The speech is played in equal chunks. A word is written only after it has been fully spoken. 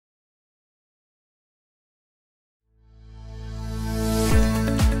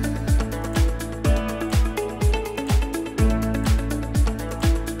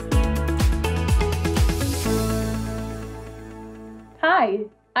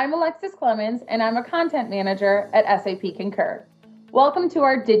I'm Alexis Clemens, and I'm a content manager at SAP Concur. Welcome to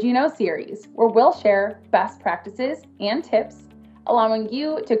our Did You Know series, where we'll share best practices and tips, allowing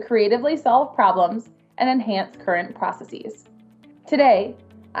you to creatively solve problems and enhance current processes. Today,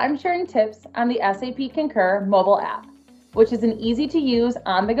 I'm sharing tips on the SAP Concur Mobile App, which is an easy-to-use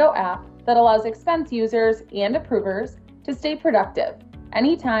on-the-go app that allows expense users and approvers to stay productive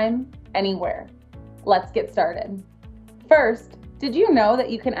anytime, anywhere. Let's get started. First, did you know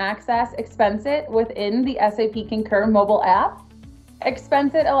that you can access Expenselt within the SAP Concur mobile app?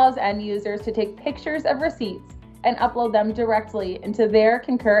 Expenselt allows end users to take pictures of receipts and upload them directly into their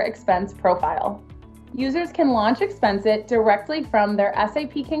Concur expense profile. Users can launch Expenselt directly from their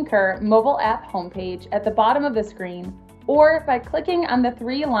SAP Concur mobile app homepage at the bottom of the screen or by clicking on the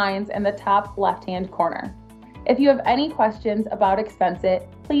three lines in the top left-hand corner. If you have any questions about Expenselt,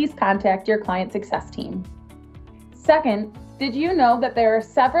 please contact your client success team. Second, did you know that there are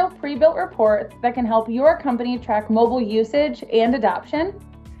several pre-built reports that can help your company track mobile usage and adoption?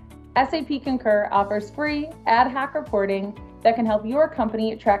 SAP Concur offers free ad hoc reporting that can help your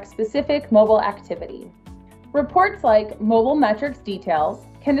company track specific mobile activity. Reports like Mobile Metrics Details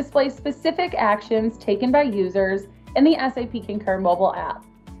can display specific actions taken by users in the SAP Concur mobile app,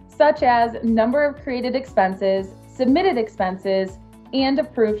 such as number of created expenses, submitted expenses, and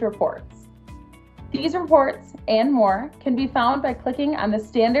approved reports. These reports and more can be found by clicking on the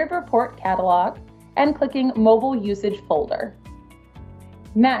Standard Report Catalog and clicking Mobile Usage folder.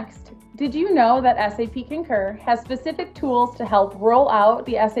 Next, did you know that SAP Concur has specific tools to help roll out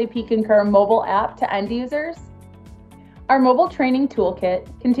the SAP Concur mobile app to end users? Our mobile training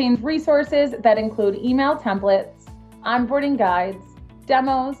toolkit contains resources that include email templates, onboarding guides,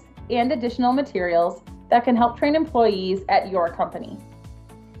 demos, and additional materials that can help train employees at your company.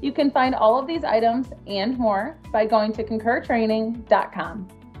 You can find all of these items and more by going to concurtraining.com.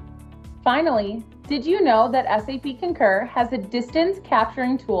 Finally, did you know that SAP Concur has a distance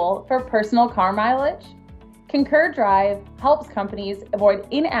capturing tool for personal car mileage? Concur Drive helps companies avoid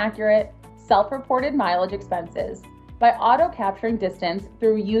inaccurate, self-reported mileage expenses by auto-capturing distance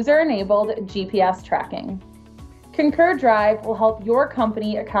through user-enabled GPS tracking. Concur Drive will help your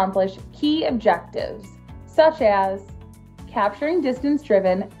company accomplish key objectives, such as capturing distance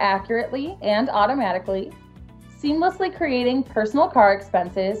driven accurately and automatically, seamlessly creating personal car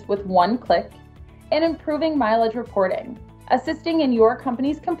expenses with one click, and improving mileage reporting, assisting in your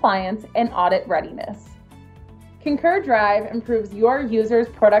company's compliance and audit readiness. Concur Drive improves your users'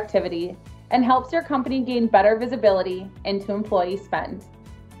 productivity and helps your company gain better visibility into employee spend.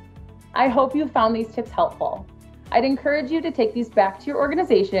 I hope you found these tips helpful. I'd encourage you to take these back to your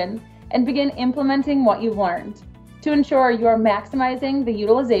organization and begin implementing what you've learned to ensure you are maximizing the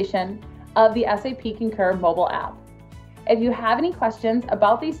utilization of the SAP Concur mobile app. If you have any questions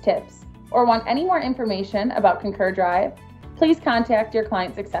about these tips or want any more information about Concur Drive, please contact your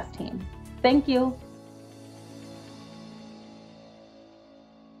client success team. Thank you.